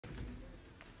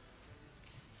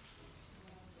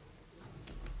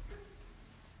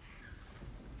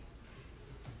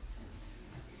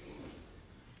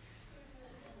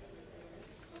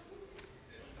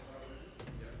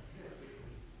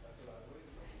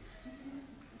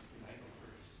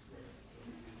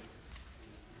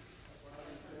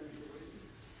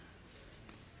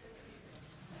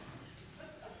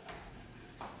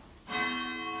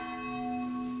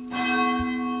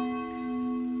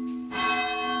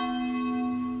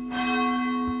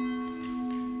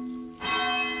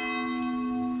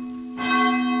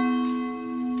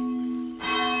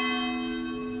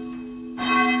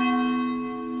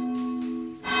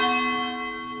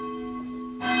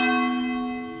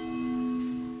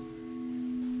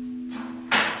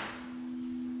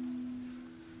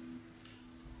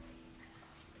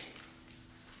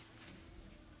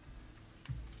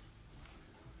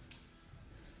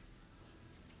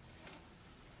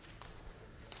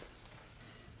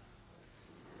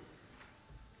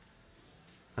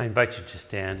I invite you to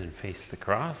stand and face the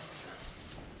cross.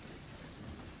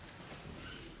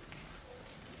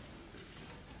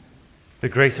 The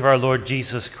grace of our Lord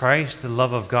Jesus Christ, the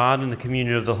love of God, and the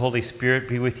communion of the Holy Spirit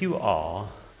be with you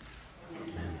all.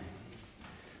 Amen.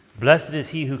 Blessed is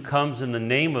he who comes in the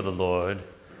name of the Lord.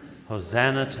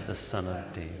 Hosanna to the Son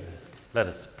of David. Let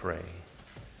us pray.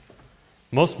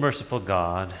 Most merciful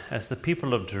God, as the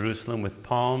people of Jerusalem with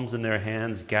palms in their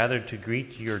hands gathered to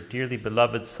greet your dearly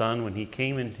beloved Son when he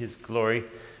came in his glory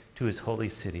to his holy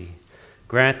city,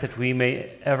 grant that we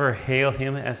may ever hail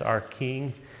him as our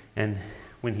King, and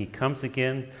when he comes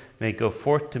again, may go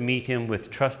forth to meet him with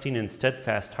trusting and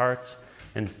steadfast hearts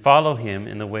and follow him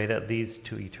in the way that leads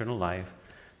to eternal life.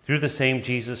 Through the same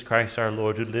Jesus Christ our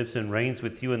Lord, who lives and reigns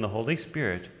with you in the Holy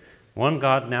Spirit, one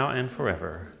God now and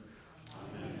forever.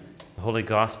 Amen. The Holy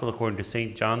Gospel according to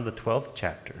St. John, the 12th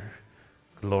chapter.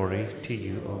 Glory to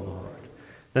you, O Lord.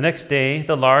 The next day,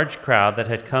 the large crowd that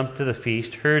had come to the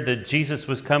feast heard that Jesus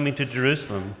was coming to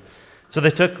Jerusalem. So they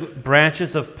took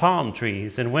branches of palm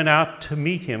trees and went out to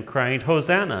meet him, crying,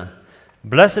 Hosanna!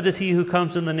 Blessed is he who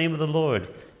comes in the name of the Lord,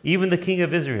 even the King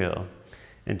of Israel.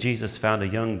 And Jesus found a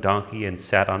young donkey and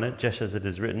sat on it, just as it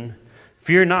is written,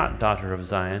 Fear not, daughter of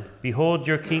Zion. Behold,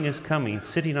 your king is coming,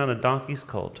 sitting on a donkey's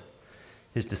colt.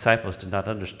 His disciples did not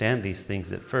understand these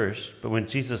things at first, but when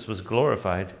Jesus was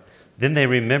glorified, then they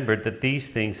remembered that these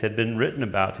things had been written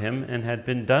about him and had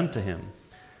been done to him.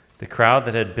 The crowd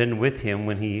that had been with him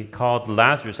when he called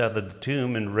Lazarus out of the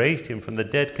tomb and raised him from the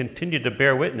dead continued to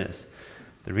bear witness.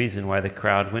 The reason why the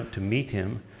crowd went to meet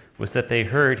him was that they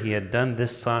heard he had done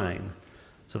this sign.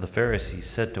 So the Pharisees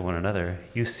said to one another,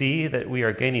 You see that we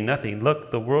are gaining nothing.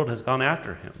 Look, the world has gone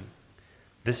after him.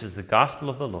 This is the gospel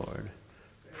of the Lord.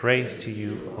 Praise to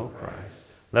you, O Christ.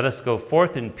 Let us go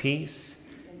forth in peace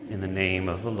in the name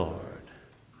of the Lord.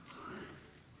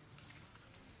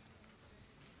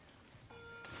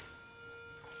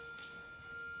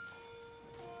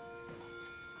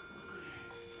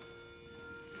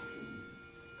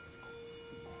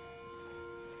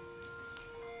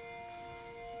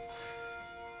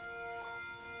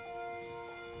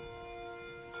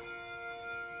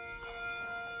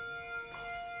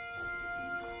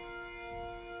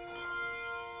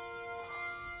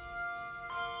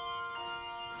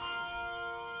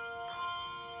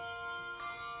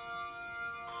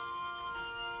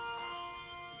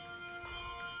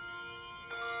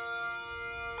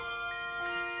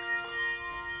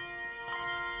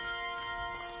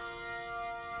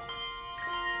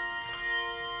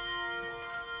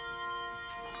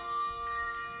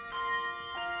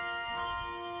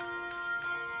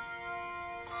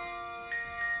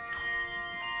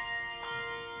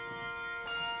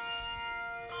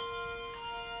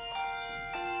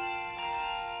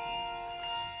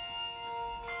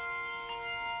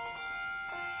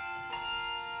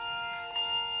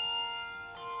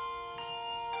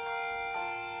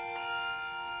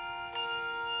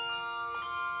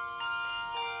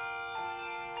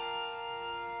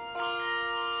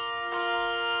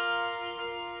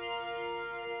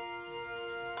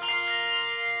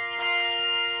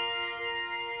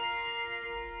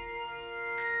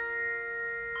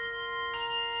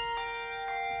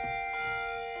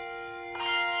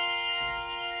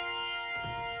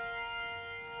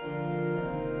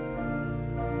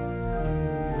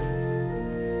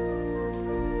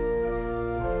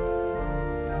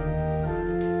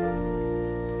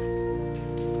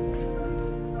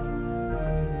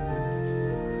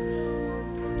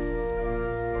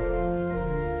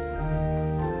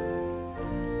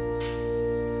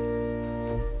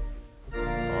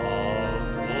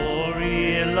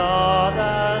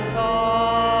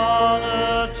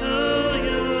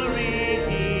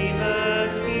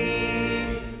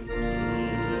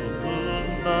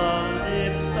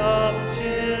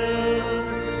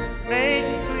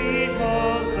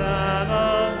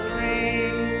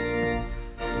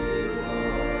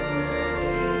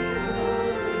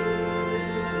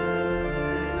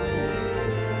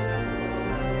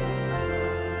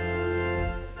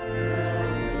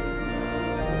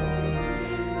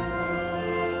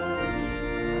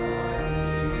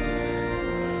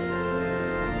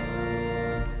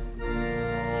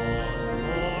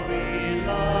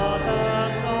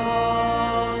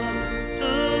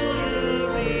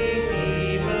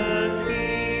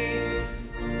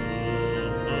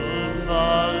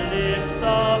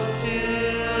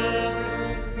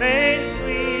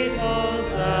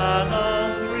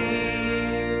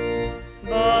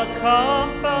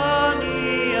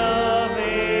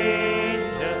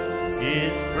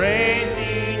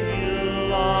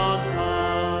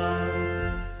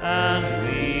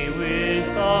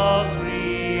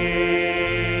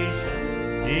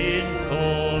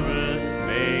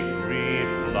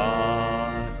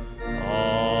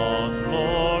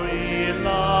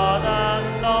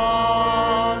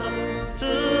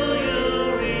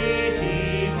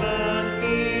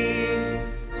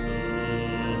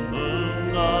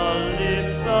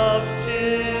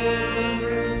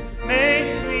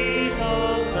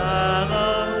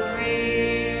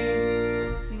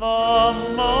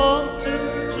 the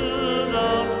multitude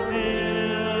of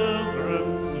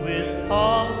pilgrims with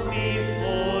palms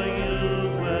before you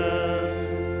will,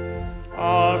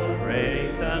 our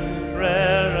praise and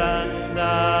prayer and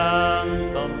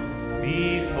anthem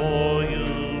before you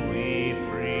we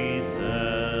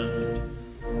present.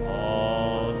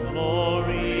 All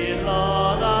glory,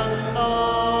 Lord, and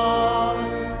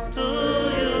honor to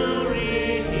you,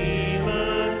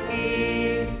 Redeemer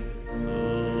King, to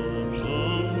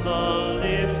whom the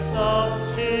lips of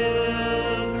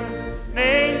children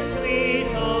made sweet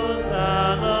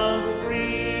hosannas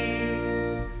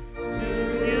ring. To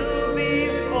you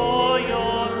before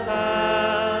your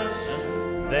passion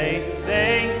they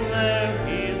sang their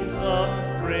hymns of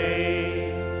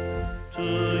praise. To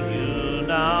you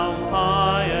now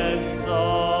high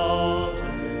exalted,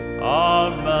 our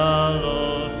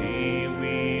melody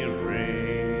we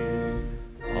raise.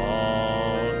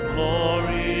 All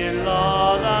glory,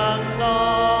 Lord, and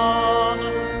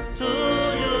honor to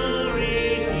you,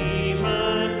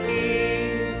 Redeemer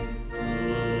King, to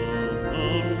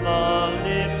whom the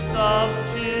lips of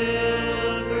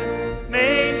children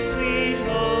made sweet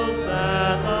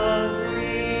hosannas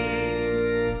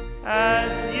ring.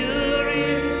 As you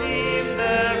receive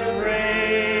their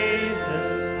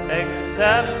praises,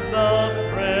 accept the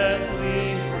prayers we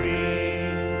bring.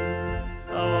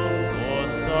 O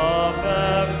source of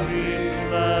every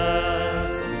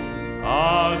blessing,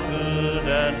 our good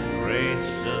and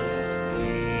gracious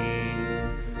King.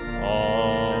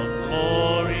 All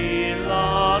glory,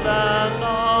 Lord, and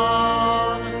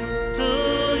honor to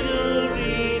you,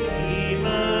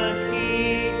 Redeemer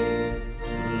King,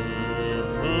 to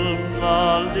whom the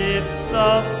lips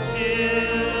of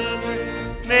children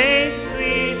made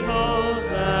sweet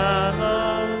hosannas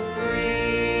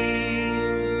ring.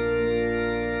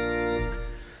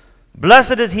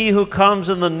 Blessed is he who comes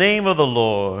in the name of the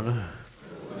Lord.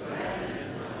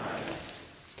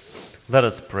 Let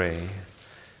us pray.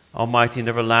 Almighty and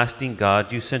everlasting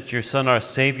God, you sent your Son, our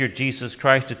Savior, Jesus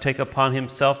Christ, to take upon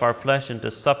himself our flesh and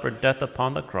to suffer death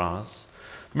upon the cross.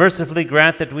 Mercifully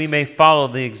grant that we may follow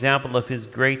the example of his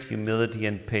great humility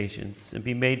and patience and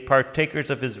be made partakers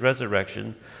of his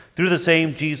resurrection through the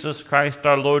same Jesus Christ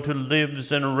our Lord, who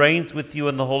lives and reigns with you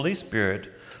in the Holy Spirit,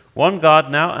 one God,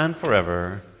 now and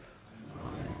forever.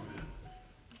 Amen.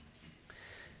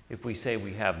 If we say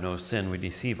we have no sin, we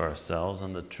deceive ourselves,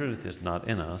 and the truth is not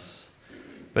in us.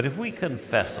 But if we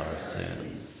confess our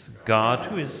sins, God,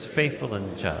 who is faithful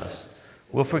and just,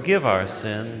 will forgive our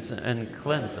sins and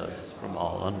cleanse us from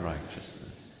all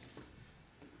unrighteousness.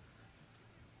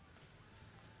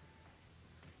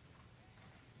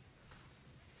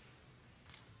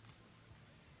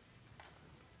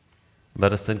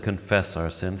 Let us then confess our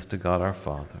sins to God our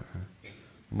Father.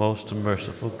 Most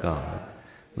merciful God,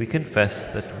 we confess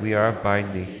that we are by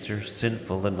nature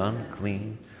sinful and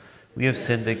unclean. We have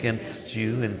sinned against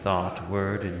you in thought,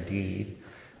 word, and deed,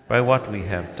 by what we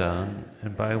have done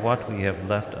and by what we have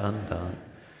left undone.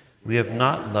 We have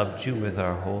not loved you with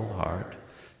our whole heart.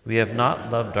 We have not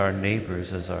loved our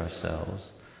neighbors as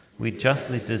ourselves. We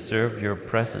justly deserve your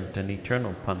present and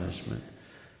eternal punishment.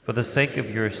 For the sake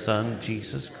of your Son,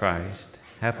 Jesus Christ,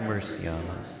 have mercy on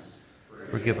us.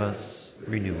 Forgive us,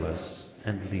 renew us,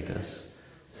 and lead us,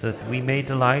 so that we may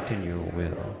delight in your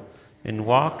will and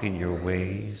walk in your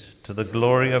ways to the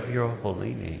glory of your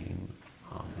holy name.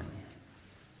 Amen.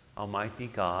 Almighty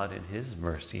God, in his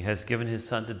mercy, has given his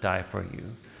Son to die for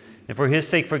you, and for his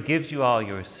sake forgives you all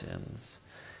your sins.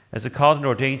 As a called and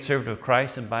ordained servant of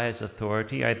Christ and by his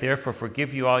authority, I therefore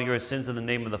forgive you all your sins in the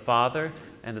name of the Father,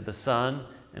 and of the Son,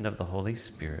 and of the Holy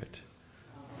Spirit.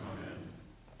 Amen.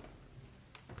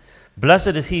 Blessed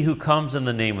is he who comes in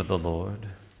the name of the Lord.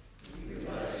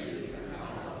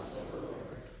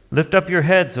 Lift up your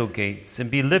heads, O gates,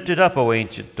 and be lifted up, O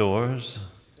ancient doors.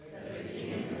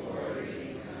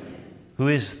 Who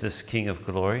is this King of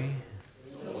glory?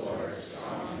 The Lord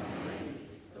strong and mighty,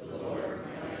 the Lord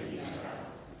mighty in battle.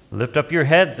 Lift up your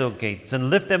heads, O gates, and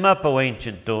lift them up, O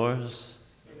ancient doors.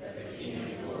 That the King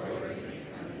of glory may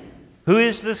come in. Who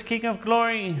is this King of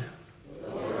glory? The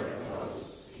Lord of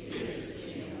hosts, he is the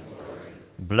King of glory.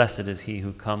 Blessed is he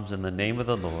who comes in the name of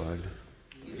the Lord.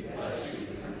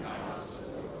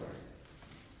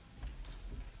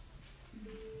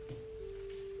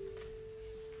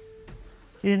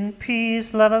 In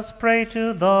peace, let us pray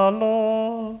to the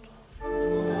Lord.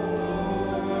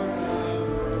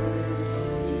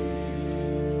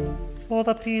 For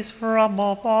the peace from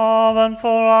above and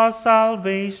for our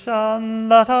salvation,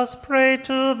 let us pray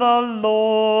to the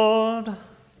Lord.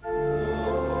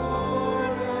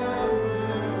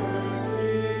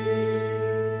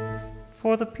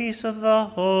 for the peace of the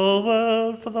whole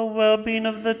world, for the well-being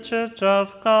of the Church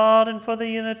of God, and for the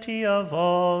unity of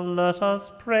all, let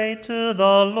us pray to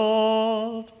the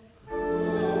Lord.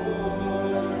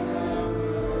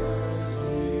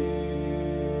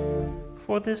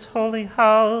 For this holy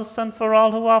house, and for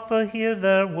all who offer here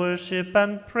their worship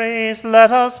and praise,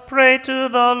 let us pray to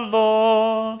the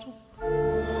Lord.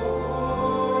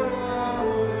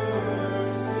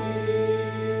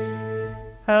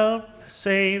 Help,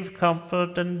 save,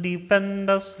 comfort, and defend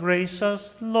us,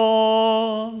 gracious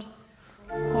Lord.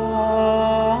 Amen.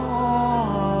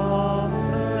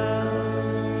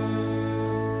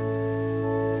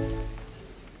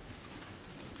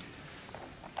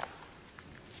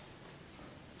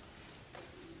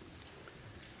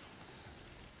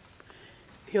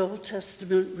 The Old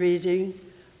Testament reading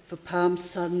for Palm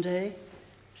Sunday,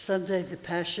 Sunday the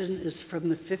Passion, is from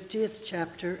the 50th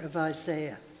chapter of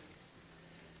Isaiah.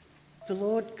 The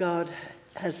Lord God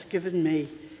has given me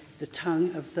the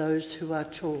tongue of those who are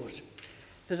taught,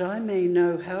 that I may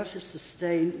know how to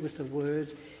sustain with a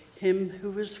word him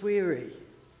who is weary.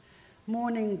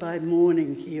 Morning by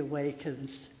morning he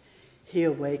awakens. He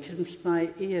awakens my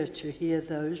ear to hear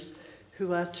those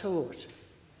who are taught.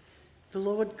 The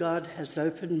Lord God has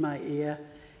opened my ear,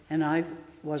 and I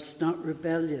was not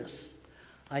rebellious.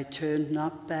 I turned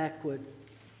not backward.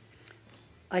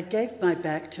 I gave my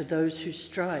back to those who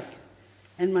strike,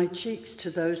 and my cheeks to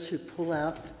those who pull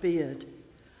out the beard.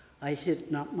 I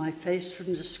hid not my face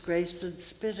from disgrace and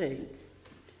spitting.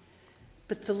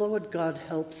 But the Lord God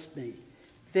helps me.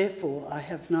 Therefore I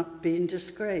have not been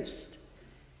disgraced.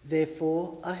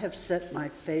 Therefore I have set my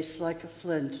face like a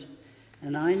flint,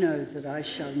 and I know that I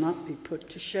shall not be put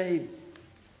to shame.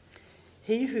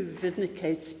 He who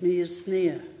vindicates me is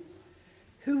near.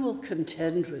 Who will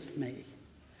contend with me?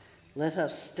 Let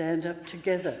us stand up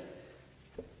together.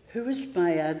 Who is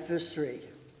my adversary?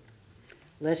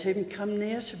 Let him come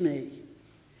near to me.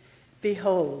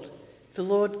 Behold, the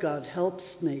Lord God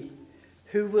helps me.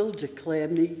 Who will declare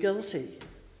me guilty?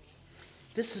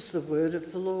 This is the word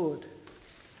of the Lord.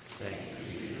 Thanks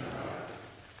be to God.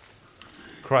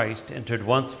 Christ entered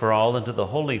once for all into the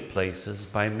holy places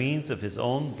by means of his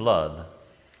own blood,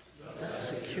 thus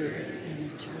securing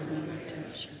an eternal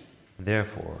redemption.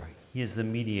 Therefore, he is the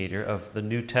mediator of the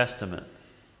New Testament,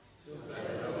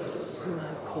 who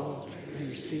are called and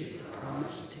receive the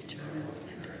promised eternal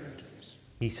inheritance.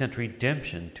 He sent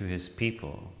redemption to his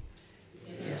people.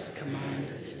 He has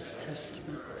commanded his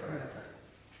testament forever.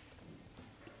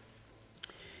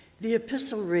 The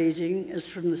epistle reading is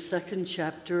from the 2nd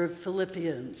chapter of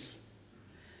Philippians.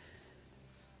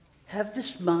 Have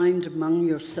this mind among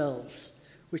yourselves,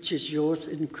 which is yours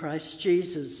in Christ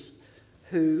Jesus,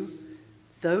 who,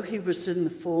 though he was in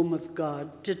the form of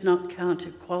God, did not count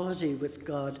equality with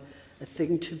God a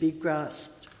thing to be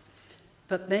grasped,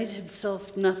 but made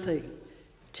himself nothing,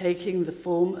 taking the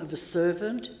form of a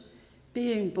servant,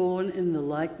 being born in the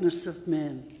likeness of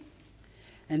men.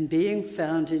 And being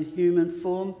found in human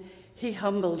form, he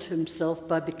humbled himself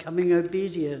by becoming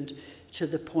obedient to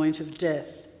the point of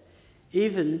death,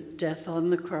 even death on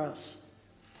the cross.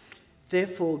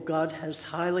 Therefore God has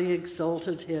highly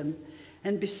exalted him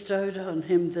and bestowed on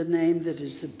him the name that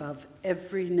is above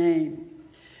every name,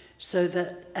 so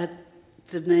that at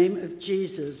the name of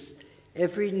Jesus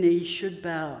every knee should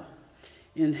bow,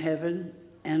 in heaven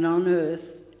and on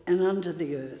earth and under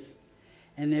the earth,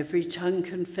 and every tongue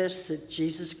confess that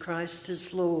Jesus Christ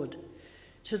is Lord,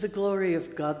 to the glory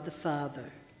of God the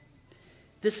Father.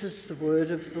 This is the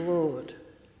word of the Lord.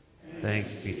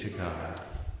 Thanks be to God.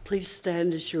 Please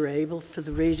stand as you're able for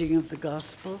the reading of the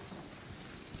gospel.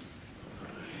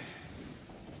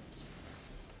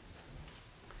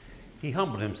 He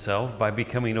humbled himself by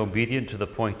becoming obedient to the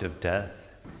point of death,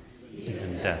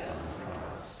 even death on the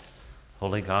cross.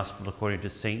 Holy Gospel according to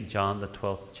St. John, the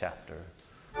 12th chapter.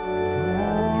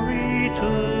 Glory to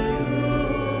you.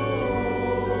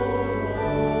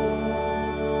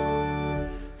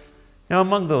 Now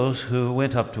among those who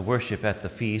went up to worship at the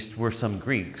feast were some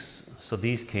Greeks. So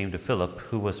these came to Philip,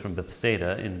 who was from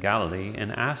Bethsaida in Galilee,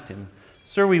 and asked him,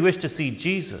 "Sir, we wish to see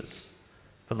Jesus."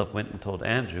 Philip went and told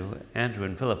Andrew. Andrew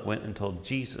and Philip went and told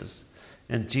Jesus.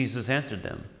 And Jesus answered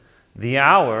them, "The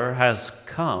hour has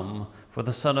come for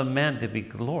the Son of Man to be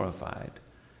glorified.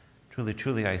 Truly,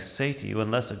 truly, I say to you,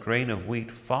 unless a grain of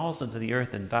wheat falls into the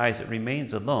earth and dies, it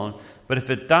remains alone. But if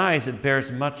it dies, it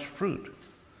bears much fruit.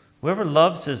 Whoever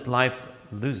loves his life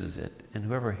loses it, and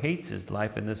whoever hates his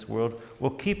life in this world will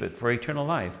keep it for eternal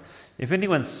life. If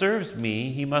anyone serves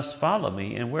me, he must follow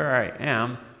me, and where I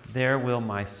am, there will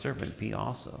my servant be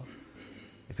also.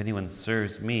 If anyone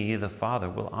serves me, the Father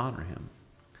will honor him.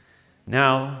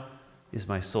 Now, is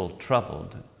my soul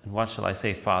troubled. And what shall I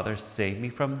say? Father, save me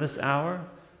from this hour?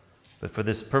 But for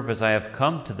this purpose I have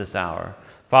come to this hour.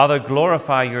 Father,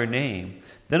 glorify your name.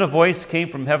 Then a voice came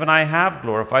from heaven, I have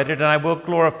glorified it, and I will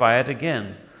glorify it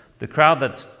again. The crowd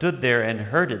that stood there and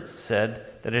heard it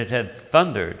said that it had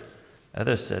thundered.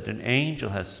 Others said, an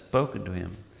angel has spoken to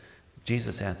him.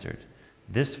 Jesus answered,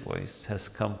 this voice has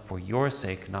come for your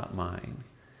sake, not mine.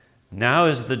 Now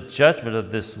is the judgment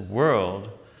of this world.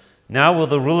 Now will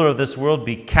the ruler of this world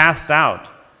be cast out.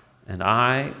 And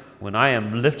I, when I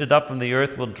am lifted up from the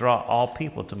earth, will draw all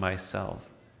people to myself.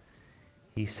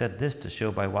 He said this to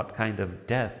show by what kind of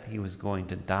death he was going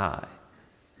to die.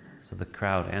 So the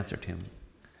crowd answered him,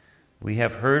 we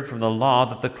have heard from the law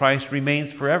that the Christ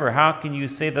remains forever. How can you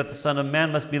say that the Son of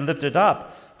Man must be lifted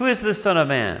up? Who is this Son of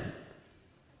Man?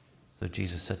 So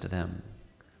Jesus said to them,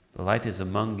 the light is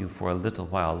among you for a little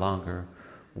while longer.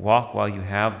 Walk while you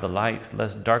have the light,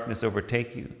 lest darkness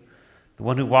overtake you. The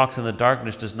one who walks in the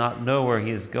darkness does not know where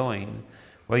he is going.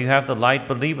 While you have the light,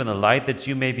 believe in the light, that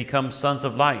you may become sons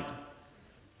of light.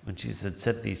 When Jesus had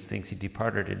said these things, he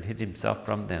departed and hid himself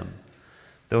from them.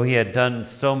 Though he had done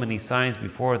so many signs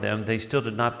before them, they still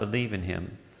did not believe in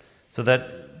him, so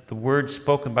that the words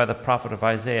spoken by the prophet of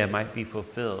Isaiah might be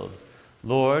fulfilled.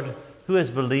 Lord, who has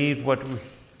believed what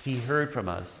he heard from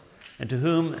us? And to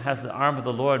whom has the arm of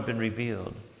the Lord been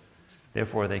revealed?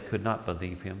 Therefore they could not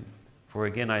believe him. For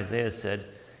again Isaiah said,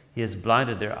 he has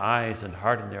blinded their eyes and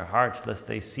hardened their hearts, lest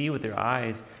they see with their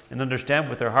eyes and understand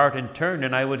with their heart and turn,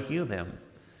 and I would heal them.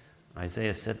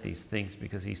 Isaiah said these things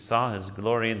because he saw his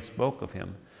glory and spoke of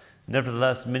him.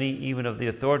 Nevertheless, many even of the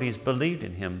authorities believed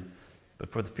in him, but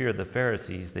for the fear of the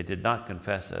Pharisees they did not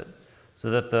confess it,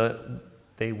 so that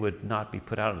they would not be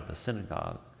put out of the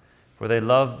synagogue. For they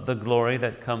love the glory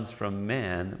that comes from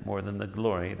man more than the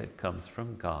glory that comes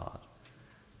from God.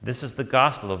 This is the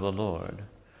gospel of the Lord.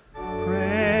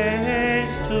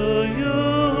 Praise to you,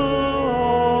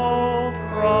 O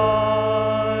Christ.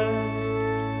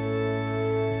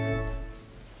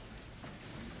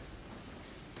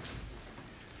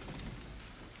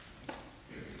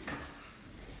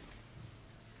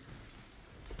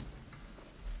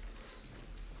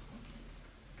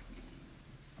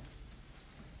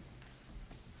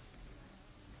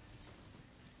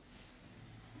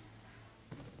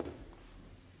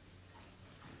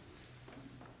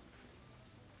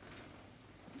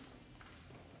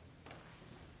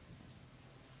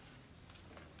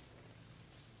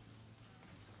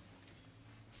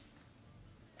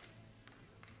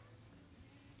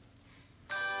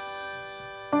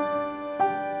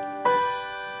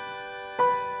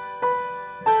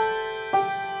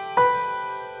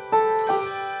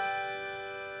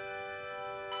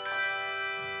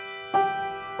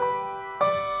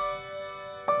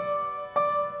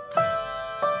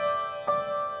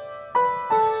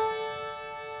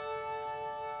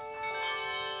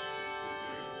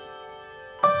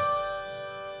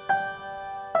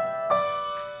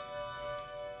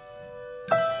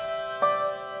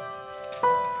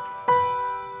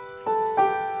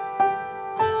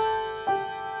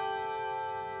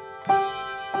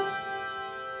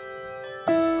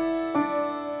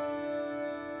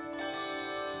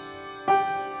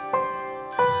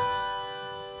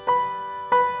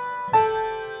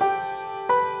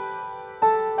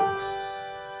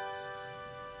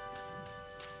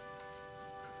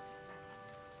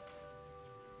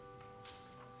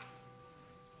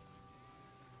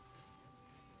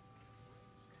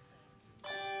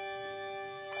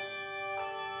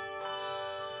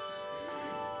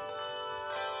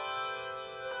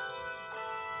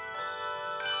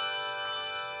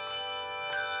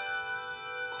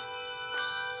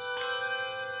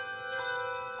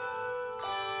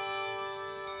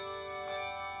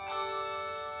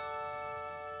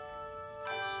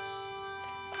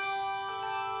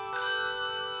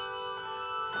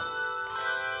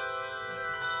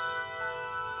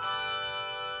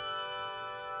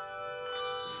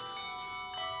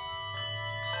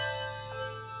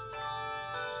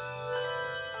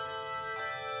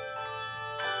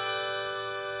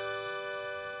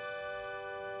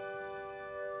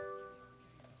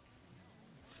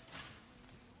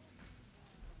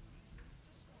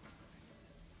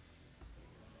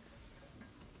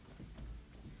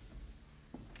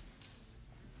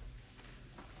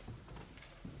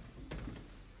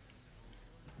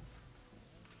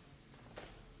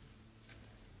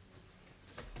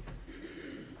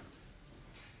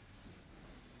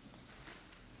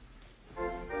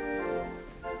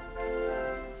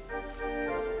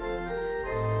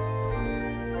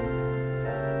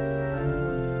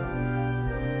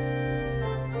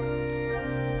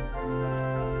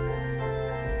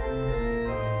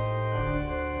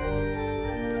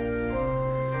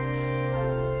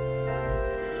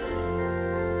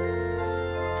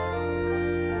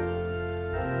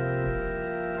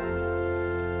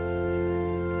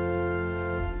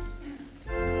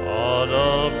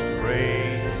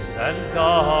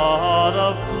 God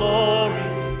of glory,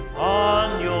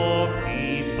 on your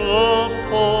people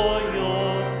pour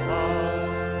your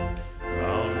power.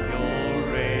 Round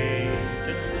your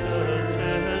ancient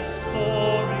church's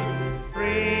story,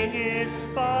 bring its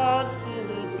bud to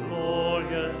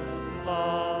glorious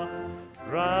flower.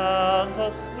 Grant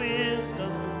us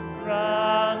wisdom,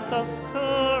 grant us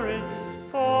courage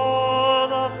for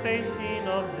the facing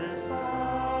of this hour,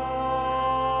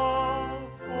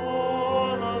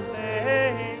 for the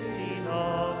facing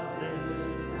of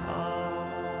this hour.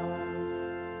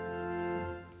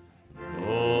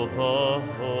 Though the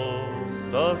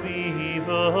host of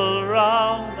evil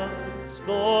round us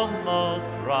scorn the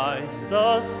Christ,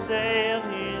 assail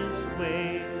his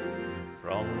ways,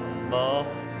 from the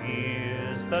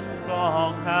fears that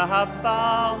long have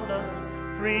bound us,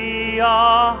 free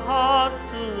our hearts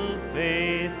to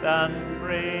faith and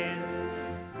praise.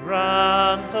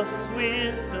 Grant us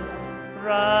wisdom,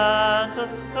 grant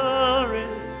us courage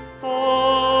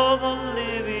for the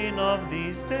living of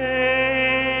these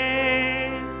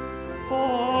days,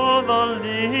 for the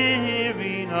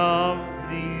living of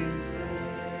these days.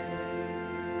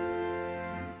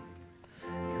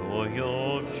 For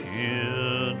your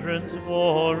children's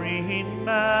warring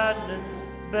madness,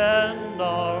 bend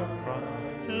our cry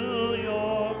to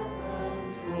your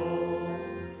control.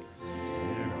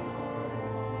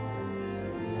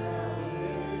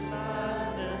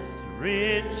 Madness,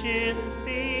 rich in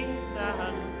things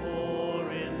and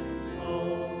poor in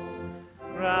soul.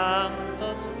 Grant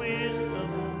us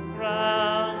wisdom,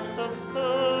 grant us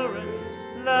courage,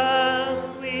 lest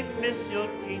we miss your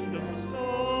kingdom's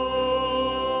goal.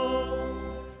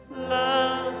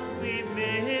 Lest we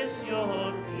miss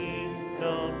your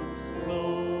kingdom's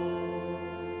goal.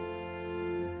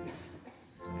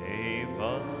 Save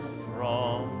us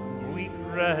from weak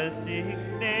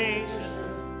resignation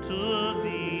to the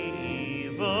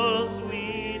evils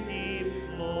we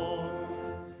deplore.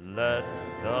 Let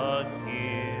the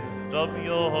gift of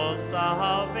your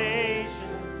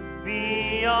salvation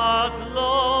be our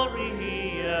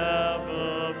glory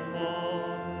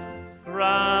evermore.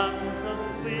 Grant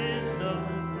us wisdom,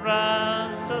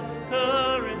 grant us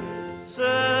courage,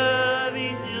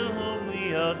 serving you whom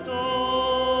we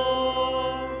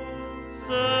adore,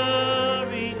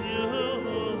 serving you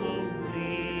whom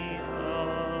we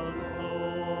adore.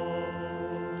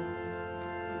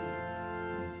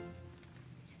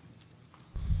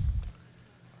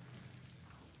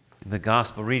 In the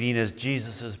gospel reading, as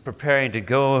Jesus is preparing to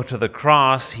go to the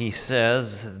cross, he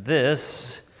says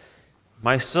this,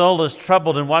 "My soul is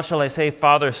troubled, and what shall I say?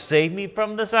 Father, save me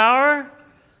from this hour?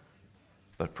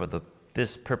 But for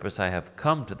this purpose I have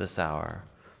come to this hour.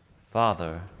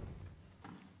 Father,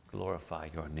 glorify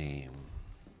your name."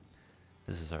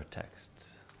 This is our text.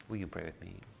 Will you pray with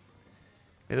me?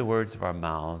 May the words of our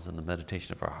mouths and the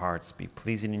meditation of our hearts be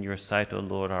pleasing in your sight, O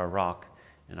Lord, our rock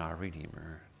and our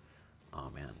Redeemer.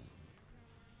 Amen.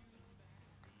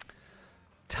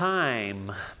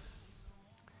 Time.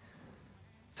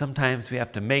 Sometimes we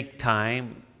have to make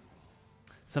time.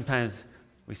 Sometimes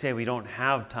we say we don't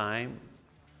have time.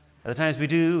 Other times we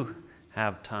do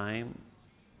have time.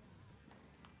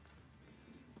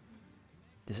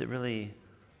 Is it really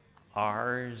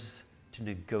ours to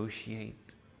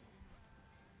negotiate?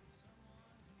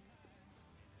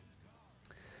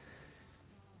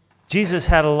 Jesus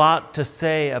had a lot to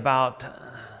say about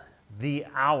the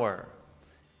hour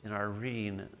in our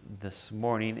reading this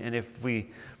morning. And if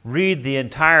we read the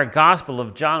entire Gospel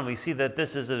of John, we see that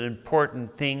this is an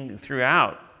important thing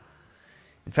throughout.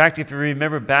 In fact, if you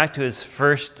remember back to his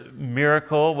first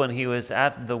miracle when he was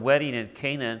at the wedding at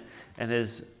Cana and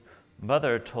his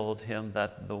mother told him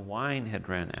that the wine had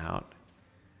run out,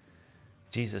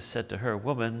 Jesus said to her,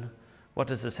 "Woman, what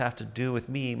does this have to do with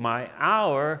me? My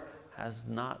hour has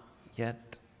not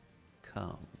yet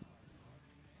come."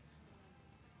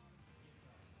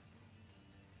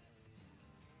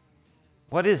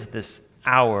 What is this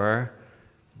hour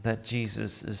that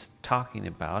Jesus is talking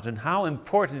about, and how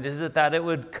important is it that it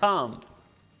would come?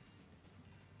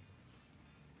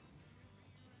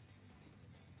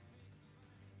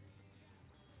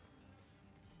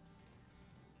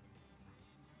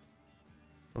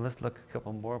 Well, let's look a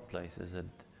couple more places at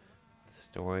the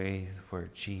story where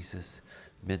Jesus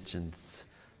mentions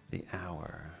the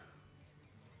hour.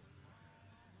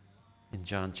 In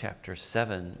John chapter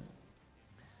 7,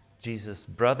 Jesus'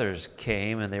 brothers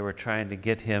came and they were trying to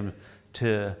get him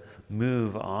to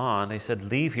move on. They said,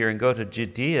 "Leave here and go to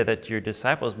Judea that your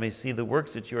disciples may see the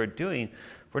works that you are doing.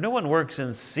 For no one works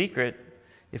in secret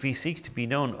if he seeks to be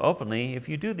known openly. If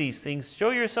you do these things, show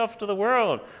yourself to the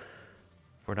world.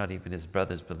 for not even his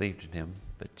brothers believed in him.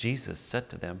 But Jesus said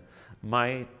to them,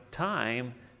 "My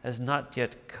time has not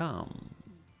yet come."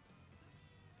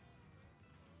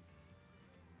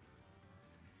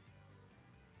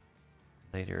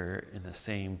 Later in the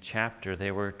same chapter,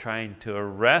 they were trying to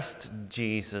arrest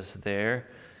Jesus there,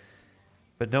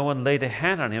 but no one laid a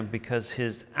hand on him because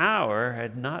his hour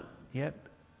had not yet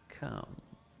come.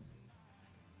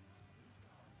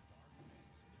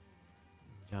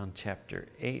 John chapter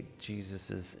 8, Jesus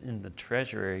is in the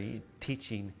treasury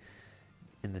teaching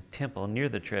in the temple near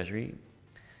the treasury,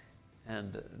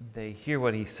 and they hear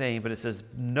what he's saying, but it says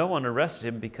no one arrested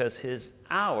him because his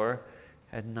hour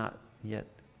had not yet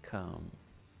come.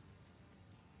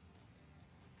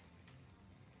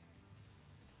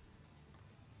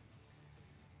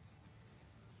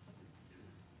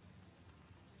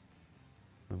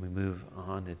 When we move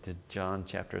on into John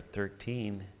chapter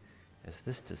 13, has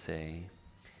this to say,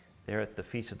 there at the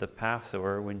feast of the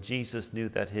Passover, when Jesus knew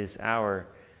that his hour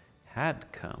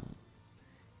had come,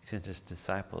 he sent his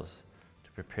disciples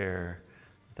to prepare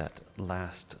that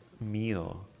last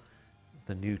meal,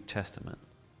 the New Testament.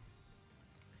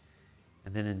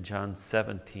 And then in John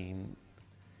 17,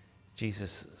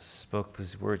 Jesus spoke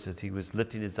these words as he was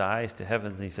lifting his eyes to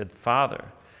heaven, and he said,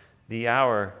 "Father, the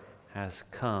hour has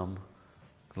come.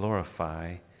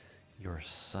 Glorify your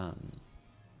Son."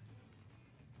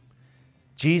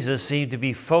 Jesus seemed to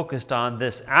be focused on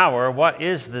this hour. What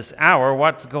is this hour?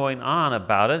 What's going on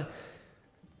about it?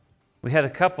 We had a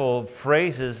couple of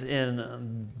phrases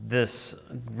in this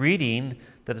reading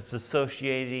that it's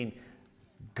associating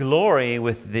glory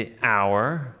with the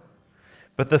hour.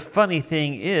 But the funny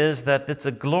thing is that it's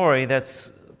a glory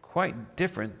that's quite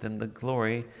different than the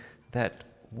glory that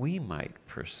we might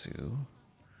pursue.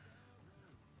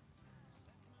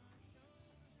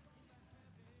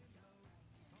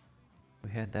 We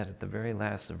had that at the very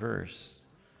last verse.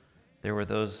 There were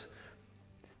those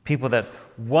people that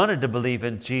wanted to believe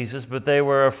in Jesus, but they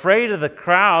were afraid of the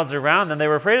crowds around them. They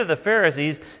were afraid of the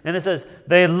Pharisees. And it says,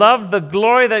 they loved the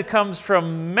glory that comes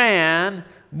from man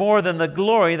more than the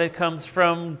glory that comes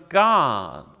from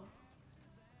God.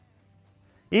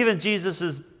 Even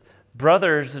Jesus'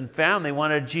 brothers and family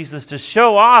wanted Jesus to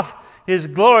show off his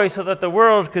glory so that the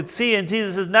world could see. And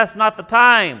Jesus says, that's not the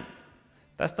time.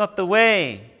 That's not the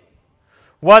way.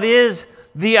 What is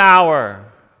the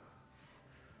hour?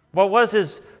 What was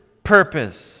his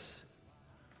purpose?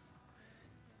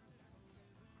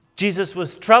 Jesus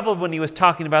was troubled when he was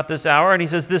talking about this hour, and he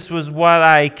says, this was what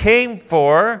I came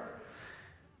for.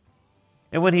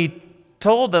 And when he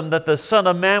told them that the Son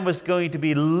of Man was going to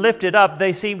be lifted up,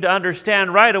 they seemed to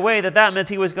understand right away that that meant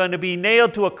he was going to be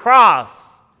nailed to a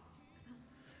cross.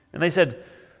 And they said,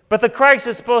 but the Christ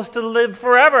is supposed to live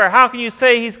forever. How can you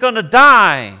say he's going to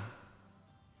die?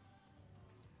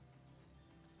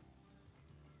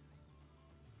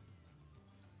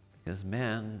 Because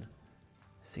man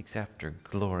seeks after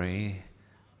glory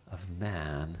of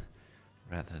man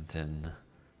rather than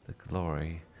the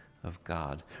glory of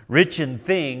God. Rich in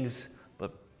things,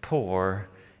 but poor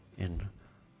in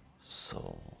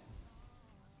soul.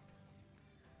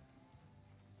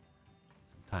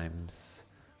 Sometimes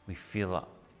we fill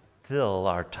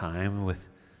our time with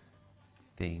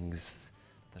things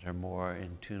that are more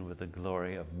in tune with the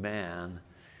glory of man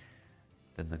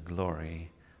than the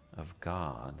glory of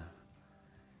God.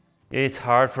 It's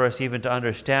hard for us even to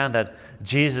understand that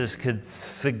Jesus could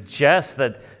suggest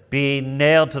that being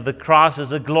nailed to the cross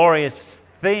is a glorious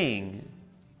thing.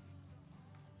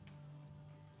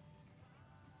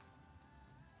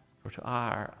 For to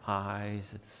our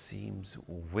eyes it seems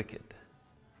wicked.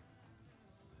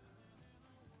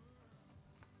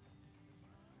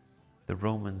 The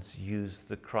Romans used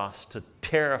the cross to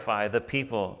terrify the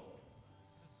people.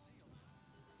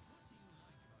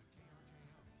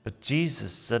 But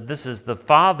Jesus said this is the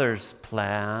Father's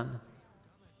plan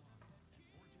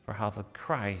for how the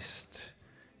Christ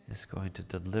is going to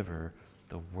deliver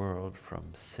the world from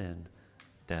sin,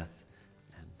 death,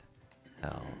 and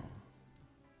hell.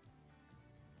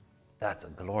 That's a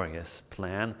glorious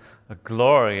plan, a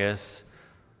glorious,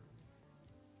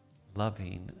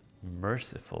 loving,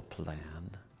 merciful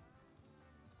plan.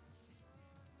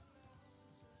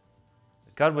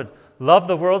 God would love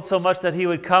the world so much that he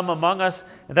would come among us,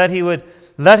 and that he would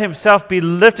let himself be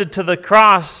lifted to the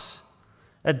cross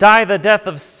and die the death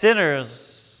of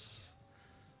sinners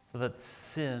so that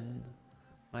sin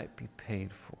might be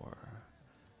paid for,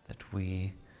 that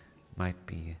we might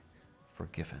be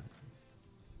forgiven.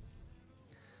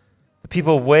 The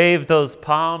people waved those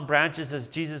palm branches as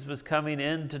Jesus was coming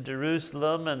into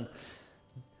Jerusalem, and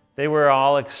They were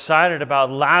all excited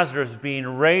about Lazarus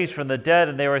being raised from the dead,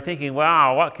 and they were thinking,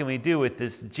 wow, what can we do with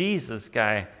this Jesus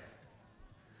guy?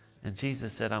 And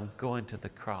Jesus said, I'm going to the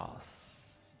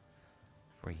cross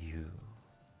for you.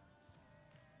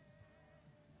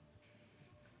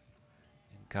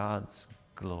 And God's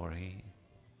glory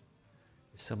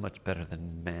is so much better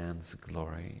than man's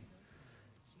glory,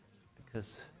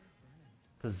 because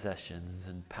possessions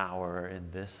and power in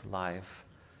this life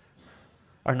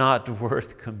are not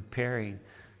worth comparing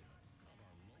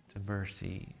to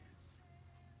mercy,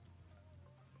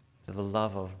 to the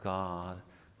love of God,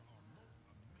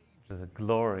 to the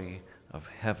glory of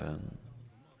heaven,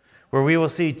 where we will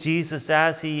see Jesus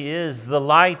as he is, the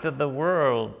light of the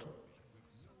world,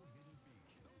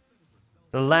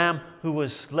 the Lamb who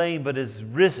was slain but is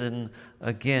risen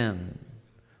again,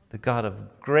 the God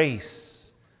of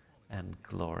grace and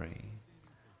glory,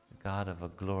 the God of a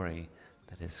glory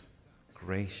that is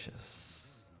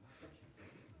gracious.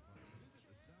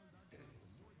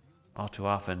 All too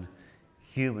often,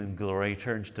 human glory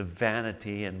turns to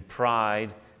vanity and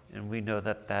pride, and we know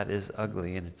that that is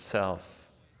ugly in itself.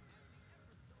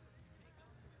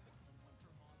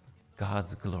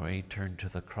 God's glory turned to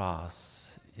the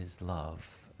cross is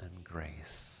love and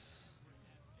grace.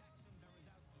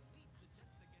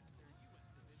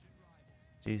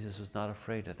 Jesus was not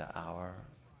afraid of the hour.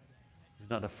 He was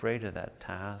not afraid of that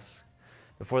task.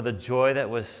 Before the joy that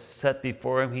was set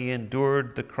before him, he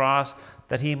endured the cross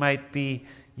that he might be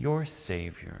your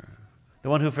Savior, the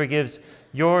one who forgives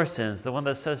your sins, the one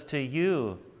that says to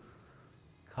you,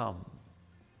 come.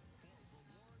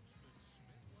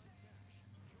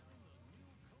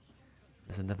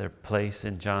 There's another place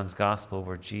in John's Gospel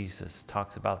where Jesus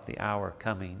talks about the hour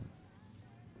coming.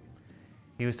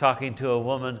 He was talking to a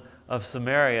woman of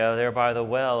Samaria there by the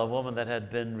well, a woman that had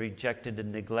been rejected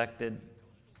and neglected.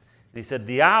 And he said,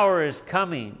 the hour is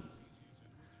coming,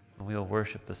 and we will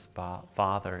worship the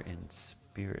Father in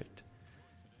spirit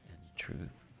and truth.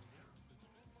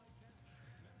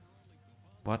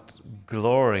 What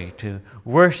glory to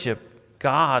worship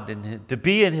God and to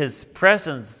be in his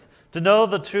presence, to know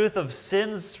the truth of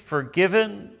sins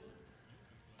forgiven,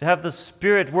 to have the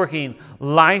Spirit working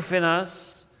life in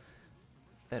us,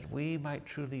 that we might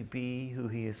truly be who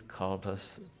he has called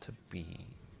us to be.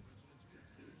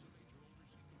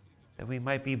 That we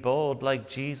might be bold like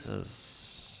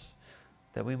Jesus,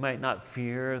 that we might not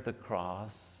fear the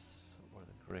cross or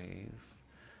the grave,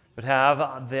 but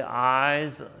have the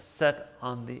eyes set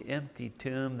on the empty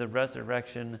tomb, the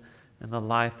resurrection, and the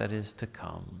life that is to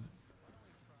come.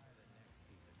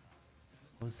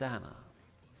 Hosanna.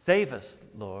 Save us,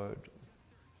 Lord.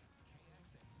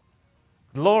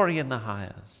 Glory in the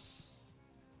highest.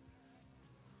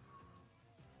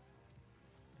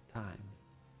 The time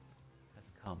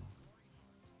has come.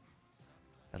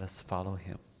 Let us follow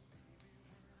him.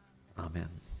 Amen.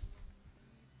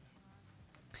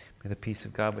 May the peace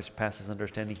of God, which passes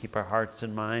understanding, keep our hearts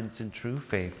and minds in true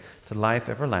faith to life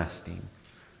everlasting.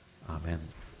 Amen.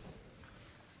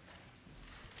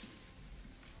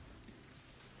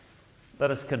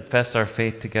 Let us confess our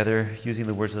faith together using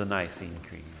the words of the Nicene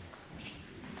Creed.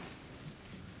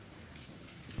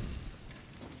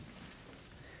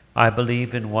 I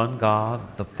believe in one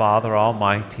God, the Father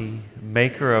Almighty,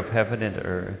 maker of heaven and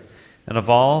earth, and of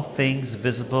all things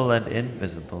visible and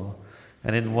invisible,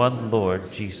 and in one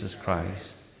Lord Jesus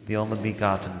Christ, the only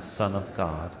begotten Son of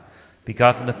God,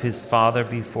 begotten of his Father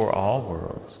before all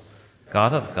worlds,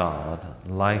 God of God,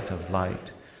 light of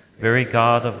light, very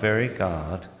God of very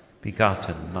God,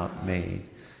 begotten, not made,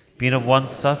 being of one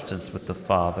substance with the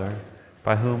Father,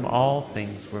 by whom all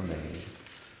things were made,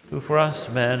 who for us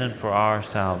men and for our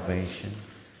salvation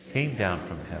came down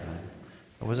from heaven,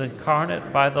 and was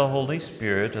incarnate by the Holy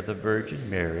Spirit of the Virgin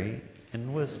Mary,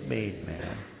 and was made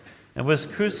man, and was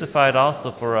crucified also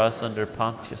for us under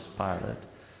Pontius Pilate.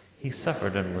 He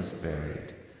suffered and was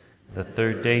buried. The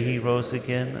third day he rose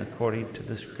again according to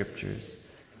the Scriptures,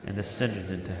 and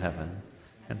ascended into heaven,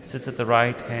 and sits at the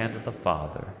right hand of the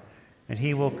Father. And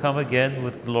he will come again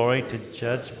with glory to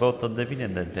judge both the living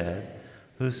and the dead,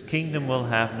 whose kingdom will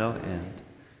have no end.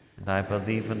 And I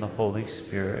believe in the Holy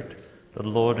Spirit, the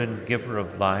Lord and giver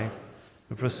of life,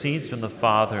 who proceeds from the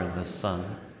Father and the Son,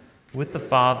 who with the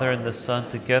Father and the Son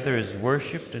together is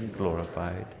worshipped and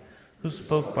glorified, who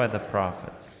spoke by the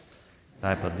prophets.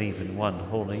 And I believe in one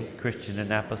holy, Christian,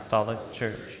 and apostolic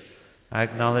church. I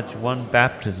acknowledge one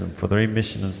baptism for the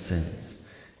remission of sins,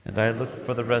 and I look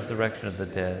for the resurrection of the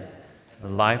dead,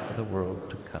 and the life of the world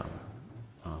to come.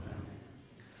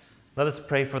 Let us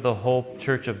pray for the whole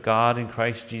church of God in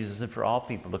Christ Jesus and for all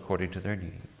people according to their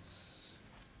needs.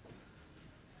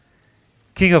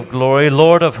 King of glory,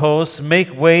 Lord of hosts,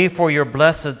 make way for your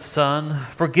blessed Son.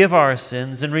 Forgive our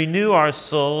sins and renew our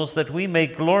souls that we may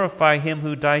glorify him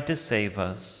who died to save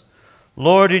us.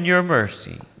 Lord, in your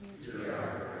mercy.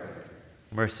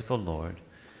 Merciful Lord,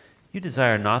 you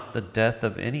desire not the death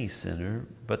of any sinner,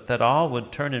 but that all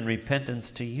would turn in repentance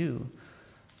to you.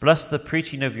 Bless the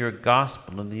preaching of your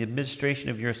gospel and the administration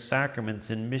of your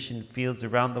sacraments in mission fields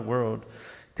around the world.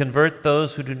 Convert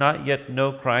those who do not yet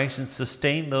know Christ and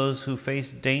sustain those who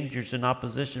face dangers and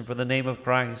opposition for the name of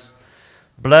Christ.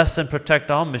 Bless and protect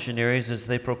all missionaries as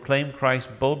they proclaim Christ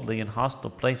boldly in hostile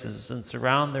places and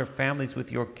surround their families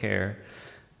with your care.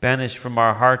 Banish from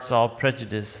our hearts all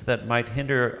prejudice that might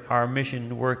hinder our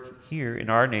mission work here in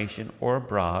our nation or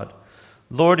abroad.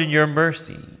 Lord, in your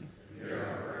mercy.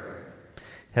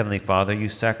 Heavenly Father, you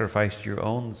sacrificed your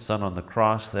own Son on the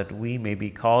cross that we may be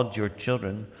called your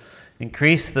children.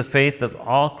 Increase the faith of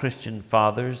all Christian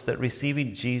fathers that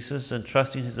receiving Jesus and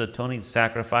trusting his atoning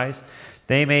sacrifice,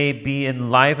 they may be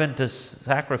enlivened to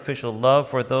sacrificial love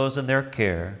for those in their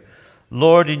care.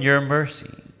 Lord, in your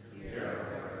mercy.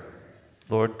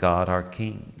 Lord God, our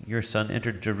King, your Son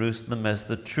entered Jerusalem as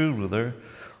the true ruler,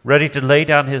 ready to lay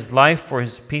down his life for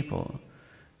his people.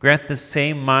 Grant the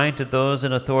same mind to those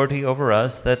in authority over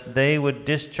us, that they would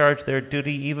discharge their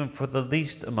duty even for the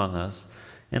least among us,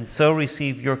 and so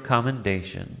receive your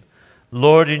commendation.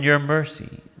 Lord, in your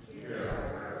mercy.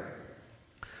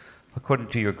 According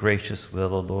to your gracious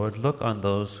will, O Lord, look on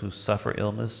those who suffer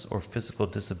illness or physical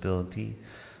disability.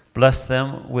 Bless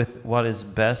them with what is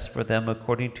best for them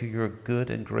according to your good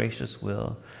and gracious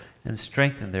will, and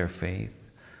strengthen their faith.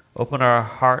 Open our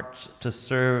hearts to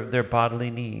serve their bodily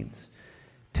needs.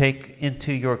 Take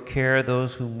into your care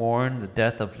those who mourn the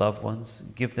death of loved ones.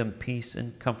 Give them peace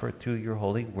and comfort through your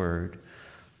holy word.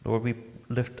 Lord, we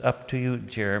lift up to you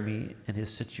Jeremy and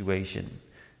his situation.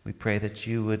 We pray that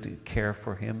you would care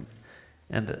for him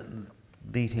and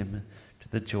lead him to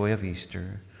the joy of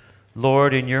Easter.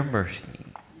 Lord, in your mercy.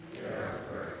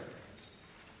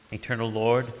 Eternal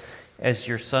Lord, as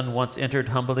your Son once entered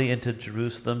humbly into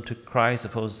Jerusalem to cries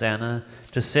of Hosanna,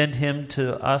 to send him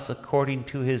to us according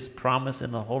to his promise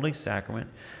in the Holy Sacrament,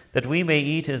 that we may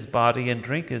eat his body and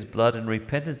drink his blood in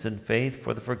repentance and faith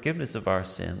for the forgiveness of our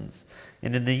sins,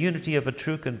 and in the unity of a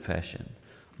true confession.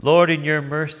 Lord, in your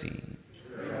mercy.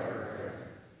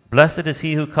 Blessed is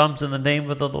he who comes in the name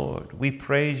of the Lord. We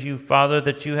praise you, Father,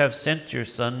 that you have sent your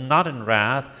Son, not in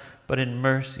wrath, but in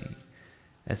mercy.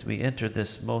 As we enter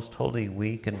this most holy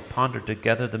week and ponder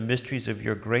together the mysteries of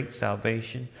your great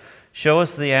salvation, show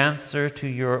us the answer to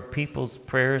your people's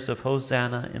prayers of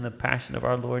Hosanna in the passion of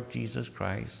our Lord Jesus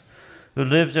Christ, who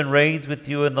lives and reigns with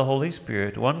you in the Holy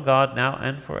Spirit, one God, now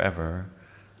and forever.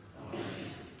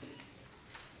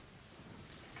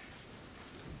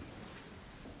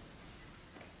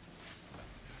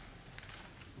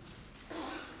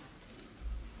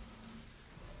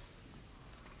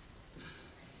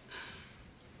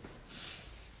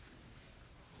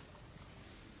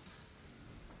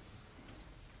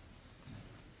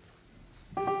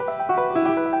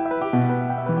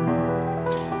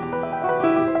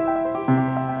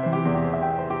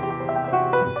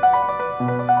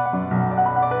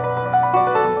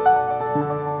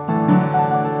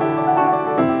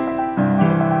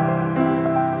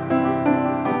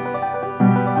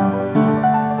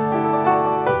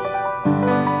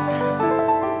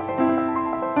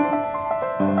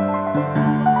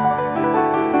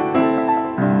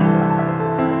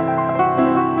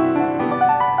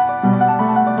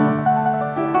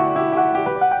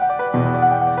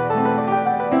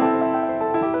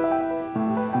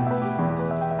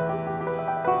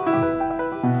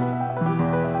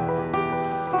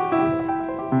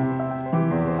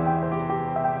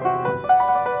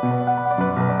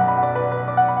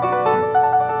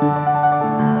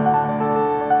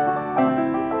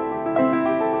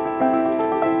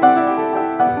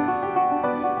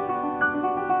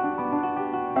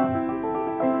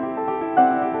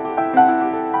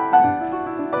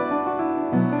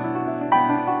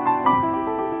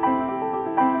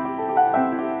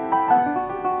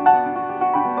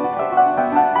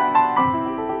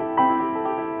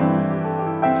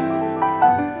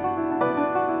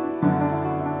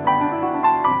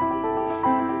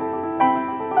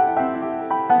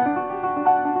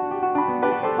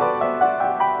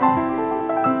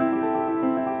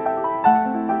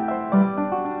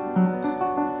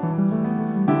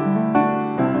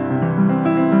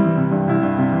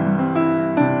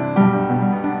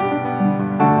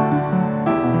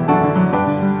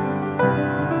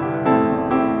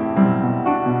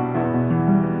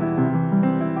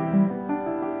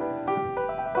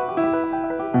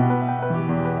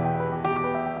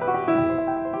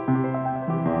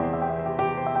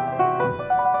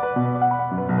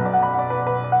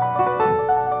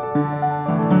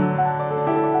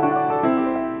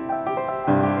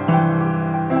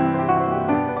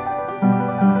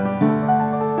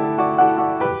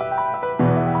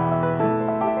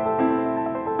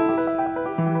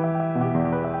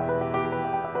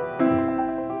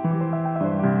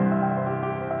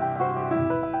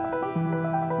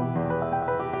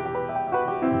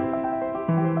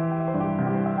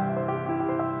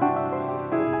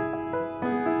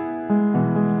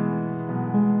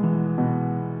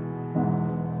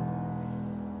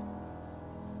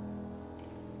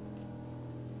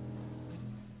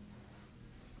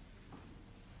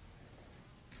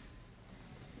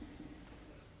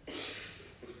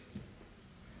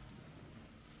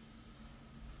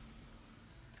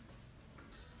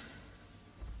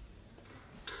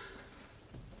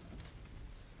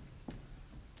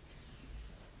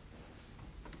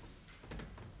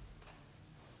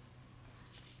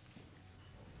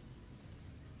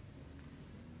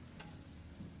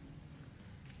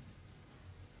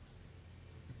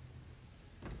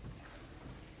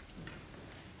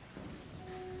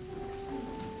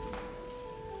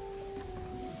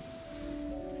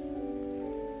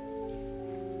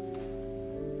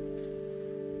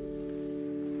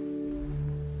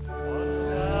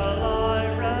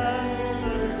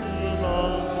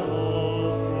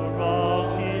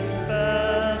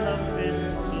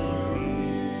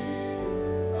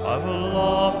 will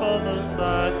offer the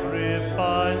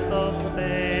sacrifice of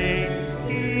thanksgiving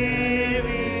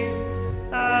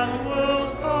and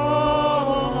will call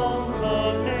on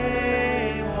the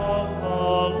name of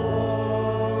the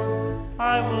Lord.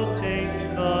 I will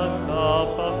take the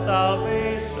cup of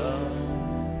salvation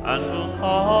and will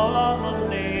call on the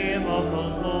name of the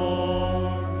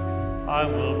Lord. I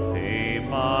will pay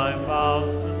my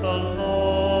vows to the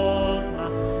Lord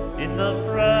in the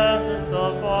presence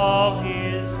of all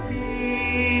his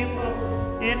people,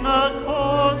 in the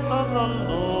courts of the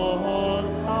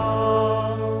Lord's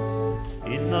house,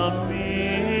 in the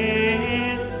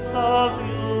midst of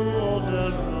you,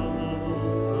 Jerusalem.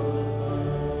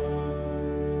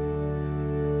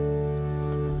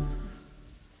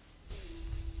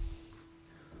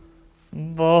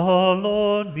 The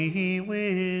Lord be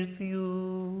with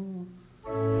you.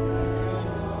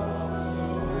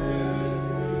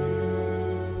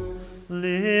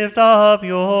 Lift up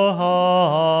your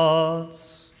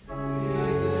hearts.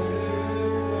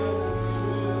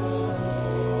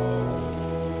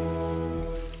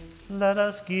 Let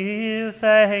us give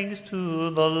thanks to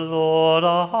the Lord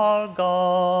our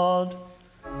God.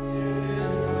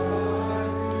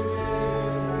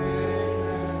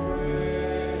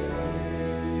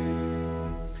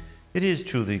 It is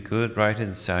truly good, right,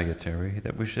 and salutary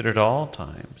that we should at all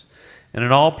times and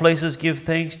in all places give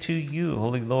thanks to you,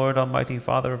 Holy Lord, Almighty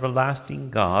Father, everlasting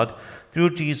God,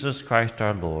 through Jesus Christ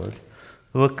our Lord,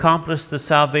 who accomplished the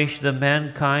salvation of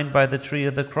mankind by the tree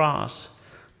of the cross,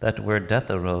 that where death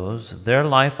arose, their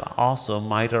life also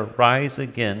might arise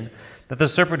again, that the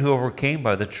serpent who overcame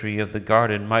by the tree of the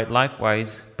garden might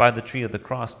likewise by the tree of the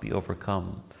cross be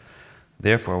overcome.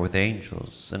 Therefore, with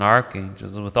angels and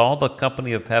archangels and with all the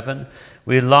company of heaven,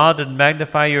 we laud and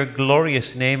magnify your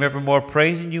glorious name, evermore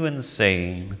praising you and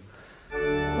saying,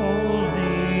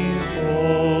 Holy,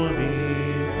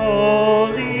 holy,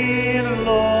 holy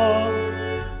Lord,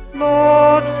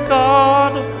 Lord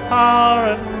God of power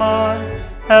and might,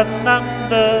 heaven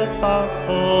and earth are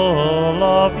full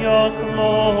of your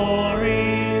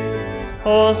glory.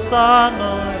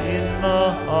 Hosanna in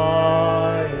the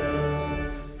highest.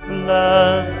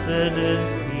 Blessed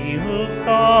is he who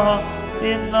comes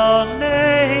in the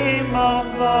name of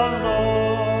the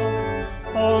Lord.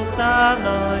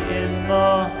 Hosanna in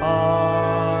the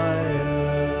highest.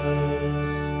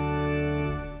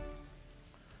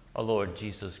 Our Lord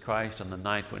Jesus Christ, on the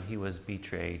night when he was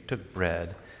betrayed, took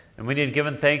bread, and when he had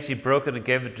given thanks, he broke it and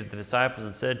gave it to the disciples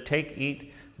and said, Take,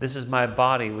 eat, this is my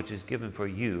body which is given for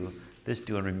you. This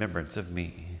do in remembrance of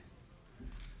me.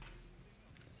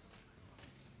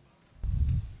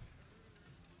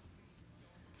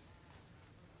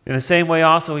 In the same way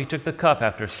also he took the cup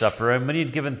after supper, and when he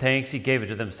had given thanks, he gave it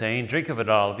to them, saying, Drink of it,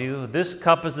 all of you. This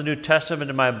cup is the New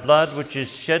Testament in my blood, which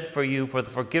is shed for you for the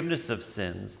forgiveness of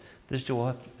sins. This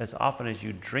do as often as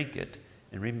you drink it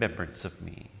in remembrance of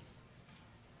me.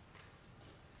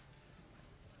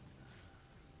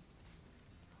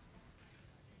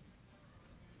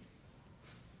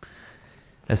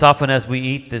 As often as we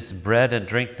eat this bread and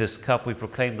drink this cup, we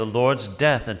proclaim the Lord's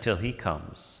death until he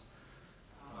comes.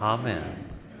 Amen.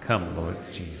 Come, Lord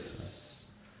Jesus.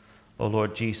 O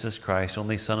Lord Jesus Christ,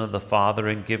 only Son of the Father,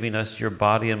 in giving us your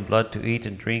body and blood to eat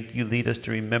and drink, you lead us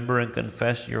to remember and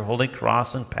confess your holy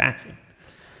cross and passion,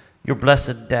 your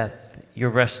blessed death,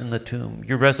 your rest in the tomb,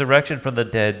 your resurrection from the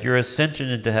dead, your ascension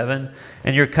into heaven,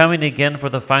 and your coming again for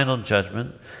the final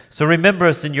judgment. So remember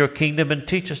us in your kingdom and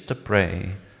teach us to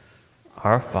pray.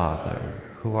 Our Father,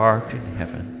 who art in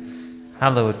heaven,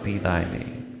 hallowed be thy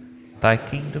name. Thy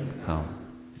kingdom come.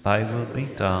 Thy will be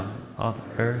done on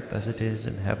earth as it is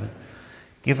in heaven.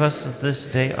 Give us this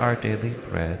day our daily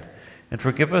bread, and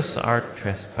forgive us our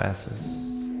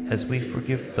trespasses, as we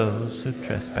forgive those who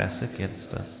trespass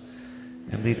against us.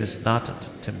 And lead us not into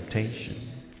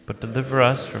temptation, but deliver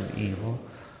us from evil.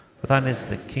 For thine is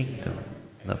the kingdom,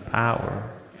 and the power,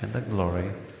 and the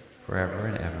glory, forever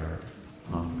and ever.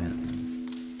 Amen.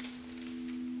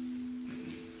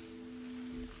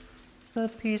 The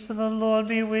peace of the Lord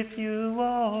be with you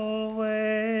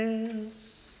always.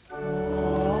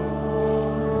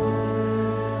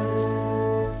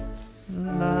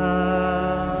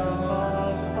 Lamb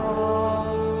of God,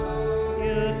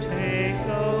 you take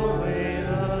away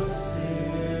the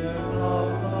sin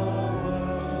of the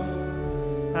world.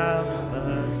 Have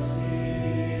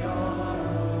mercy on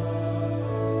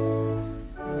us.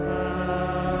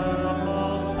 Lamb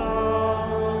of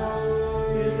God,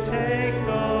 you take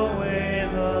away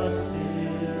the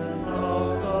sin of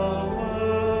the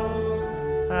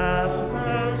world. Have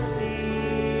mercy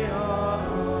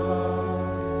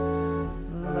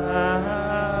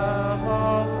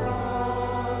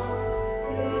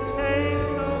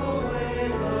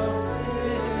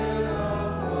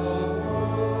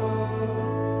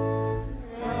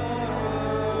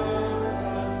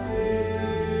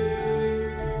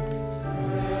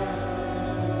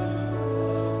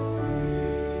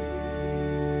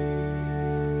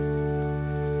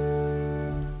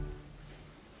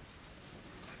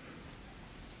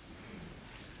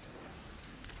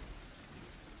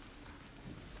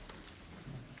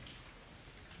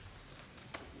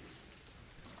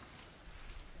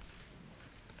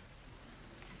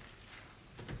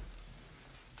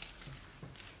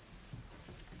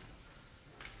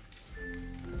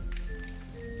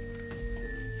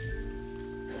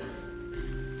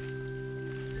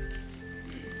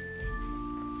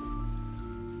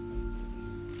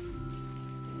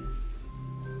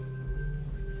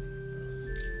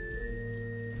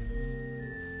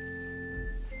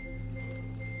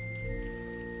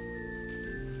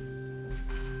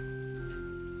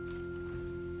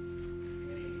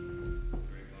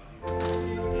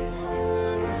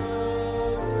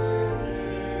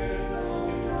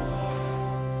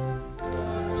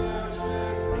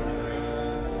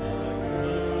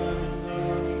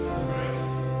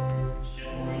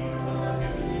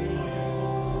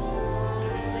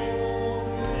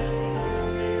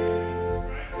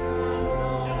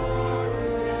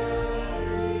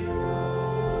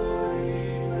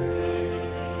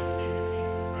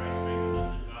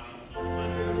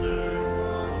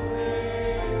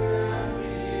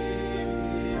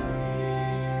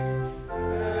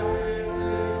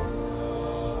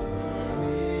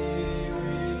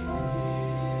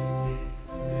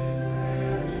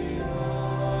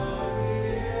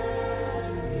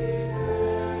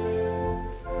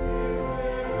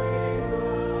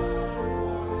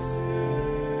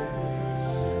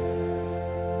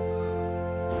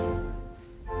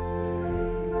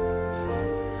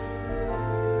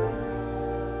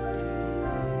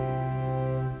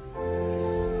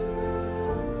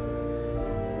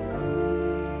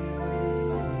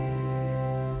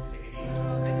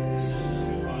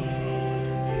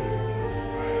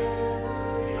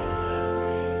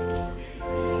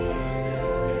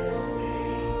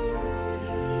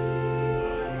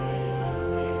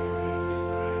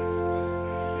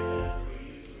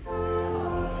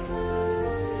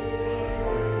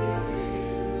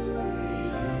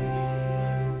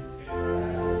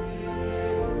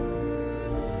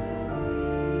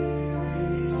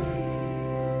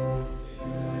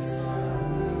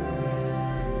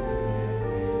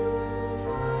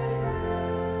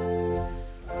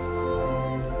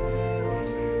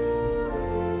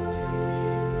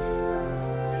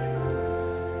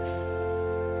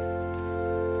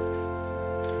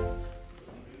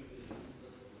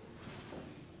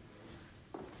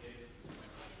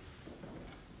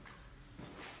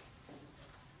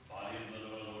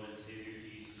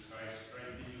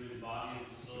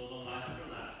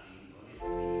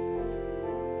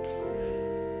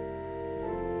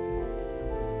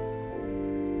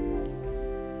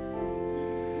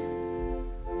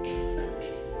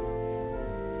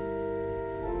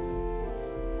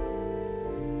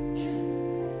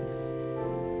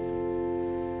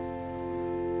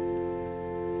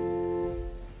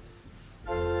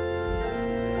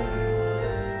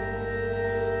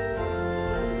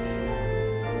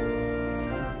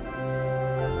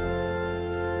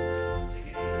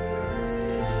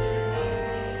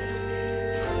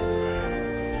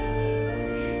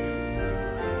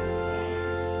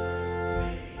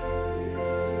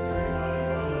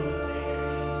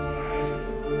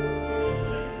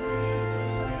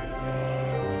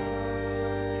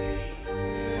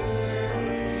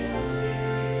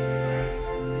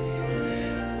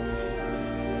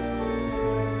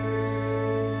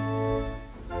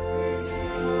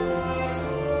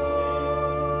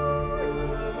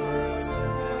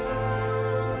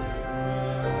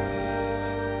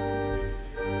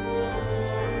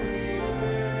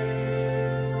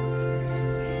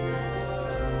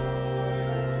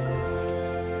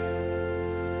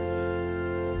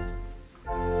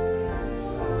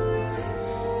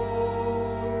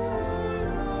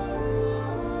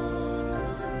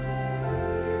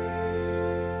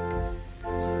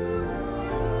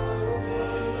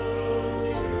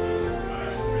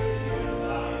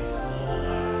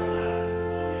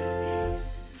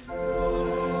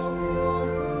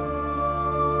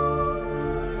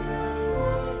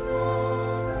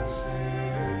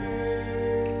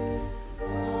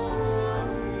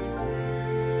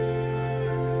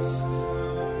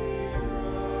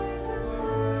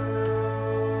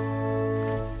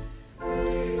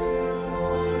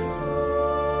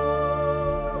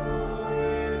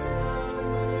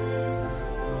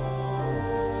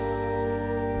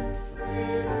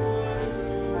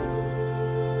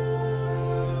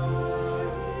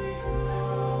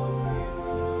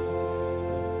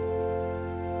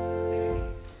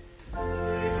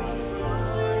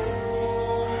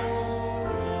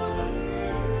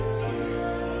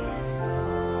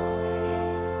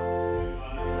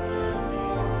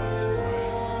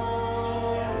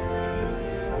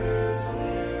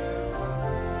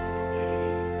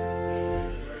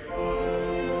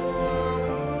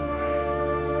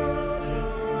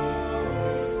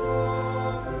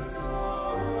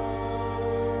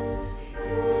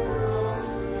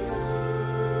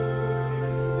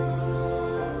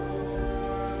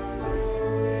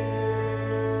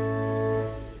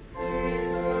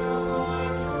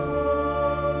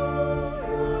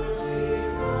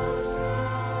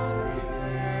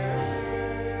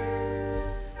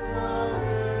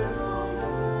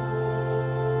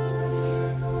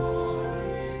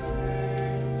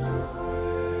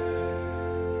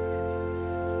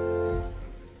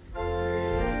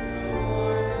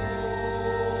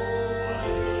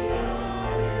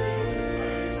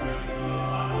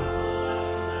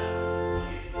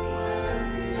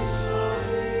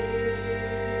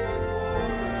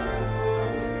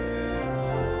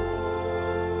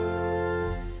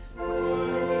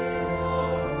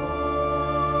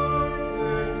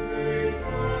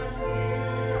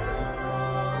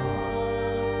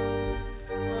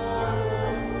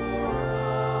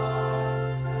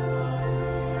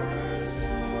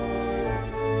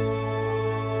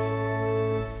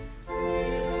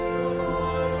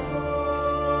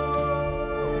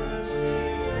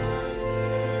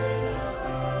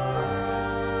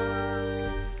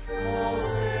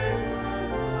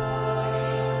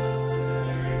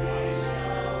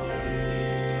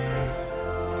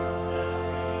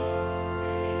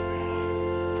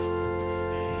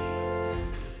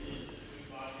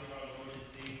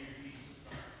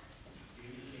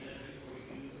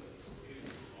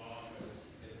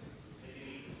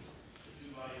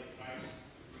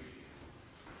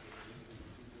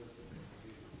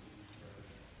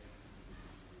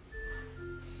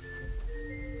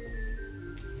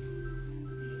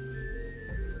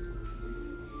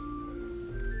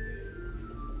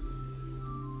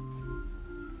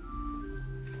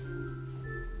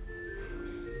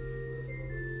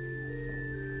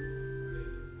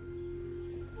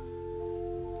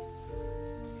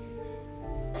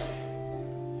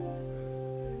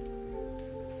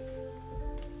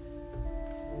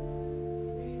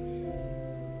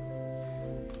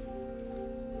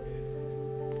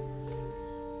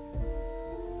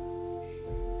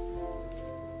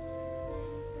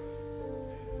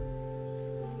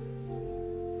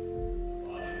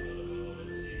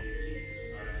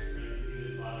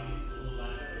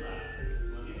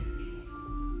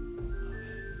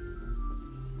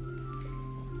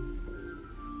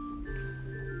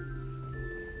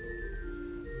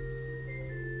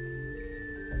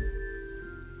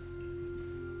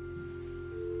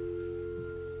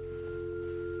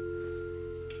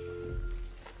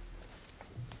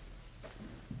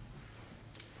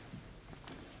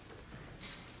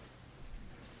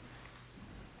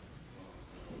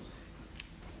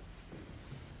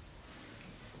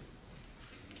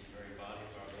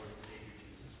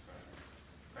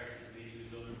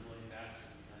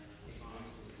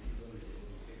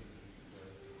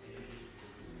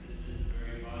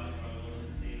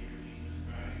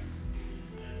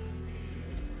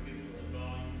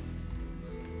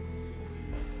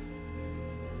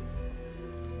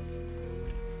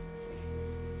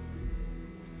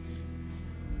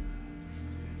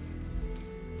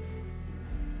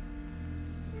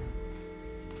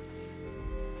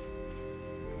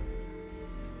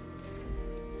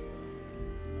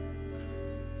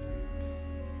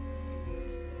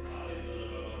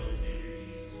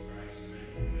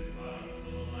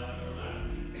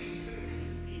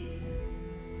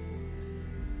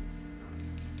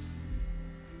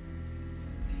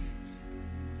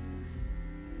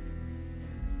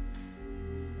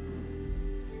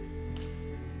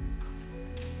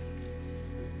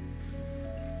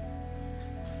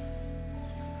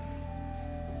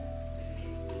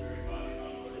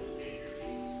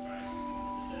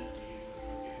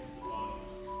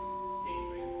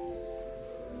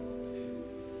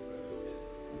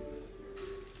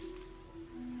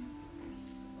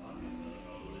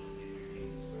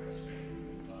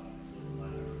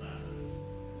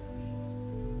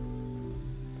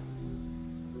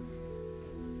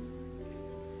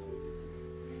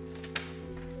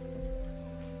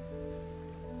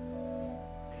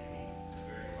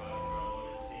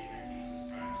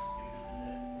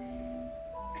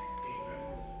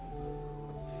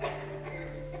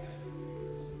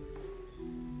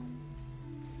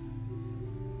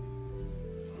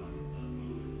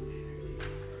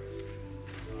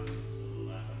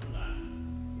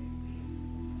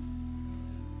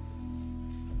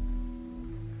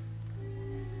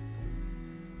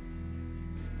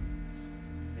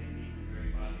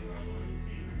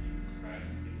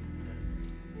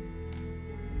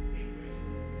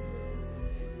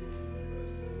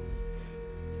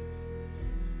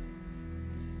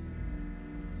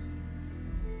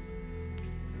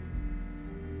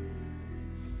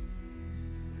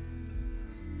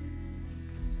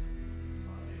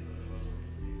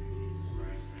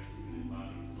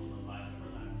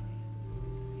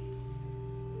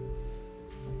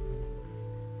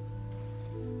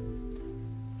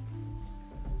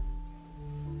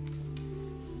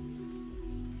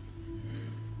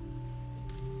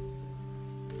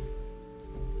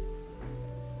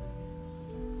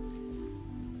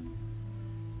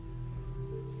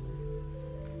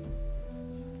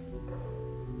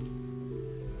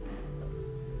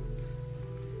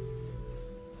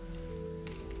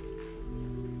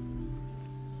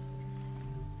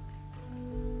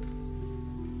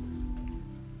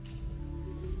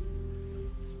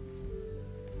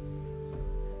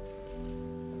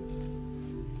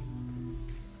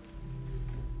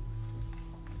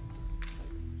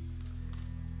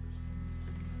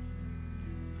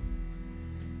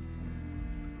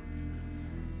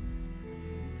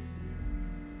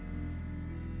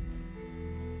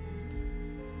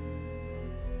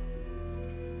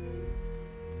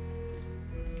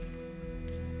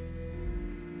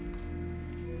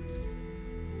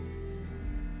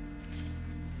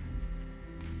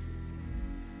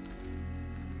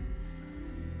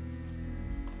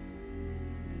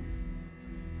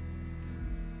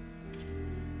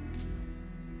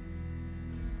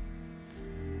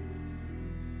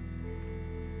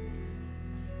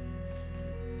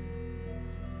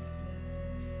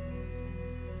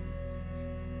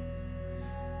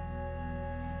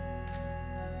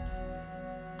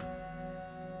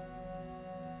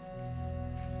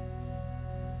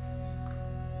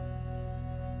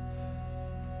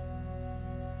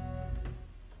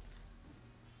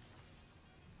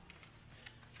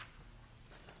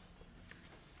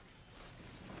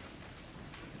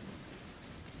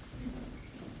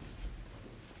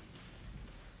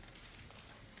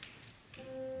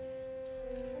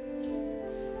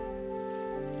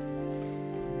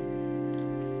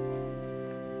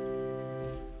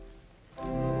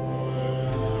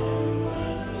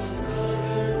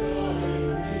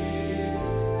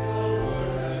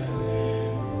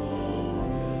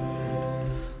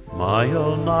My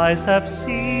own eyes have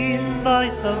seen thy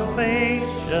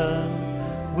salvation,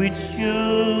 which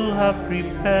you have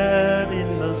prepared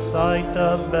in the sight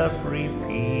of every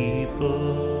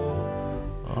people.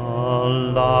 A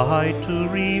light to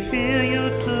reveal you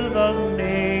to the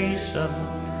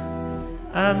nations,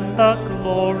 and the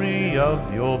glory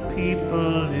of your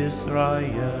people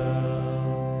Israel.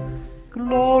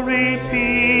 Glory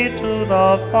be to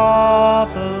the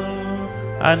Father,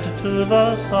 and to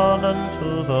the Son, and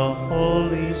to the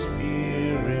Holy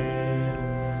Spirit,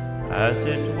 as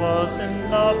it was in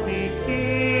the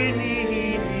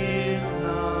beginning, is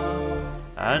now,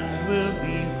 and will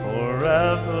be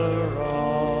forever.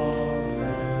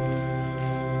 Amen.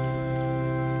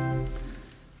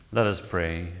 Let us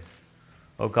pray.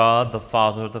 O God, the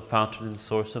Father, the fountain and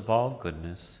source of all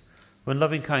goodness, when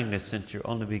loving kindness sent your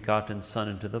only begotten Son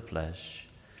into the flesh,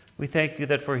 we thank you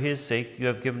that for his sake you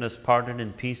have given us pardon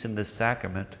and peace in this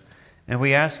sacrament, and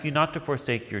we ask you not to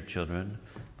forsake your children,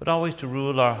 but always to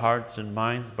rule our hearts and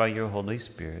minds by your Holy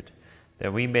Spirit,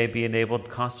 that we may be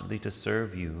enabled constantly to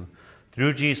serve you.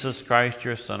 Through Jesus Christ,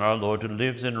 your Son, our Lord, who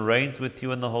lives and reigns with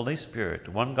you in the Holy Spirit,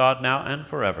 one God, now and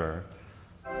forever.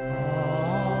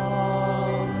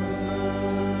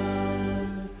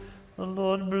 The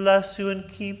Lord bless you and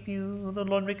keep you. The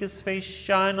Lord make his face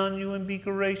shine on you and be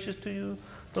gracious to you.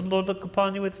 The Lord look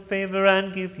upon you with favor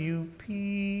and give you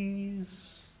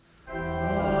peace.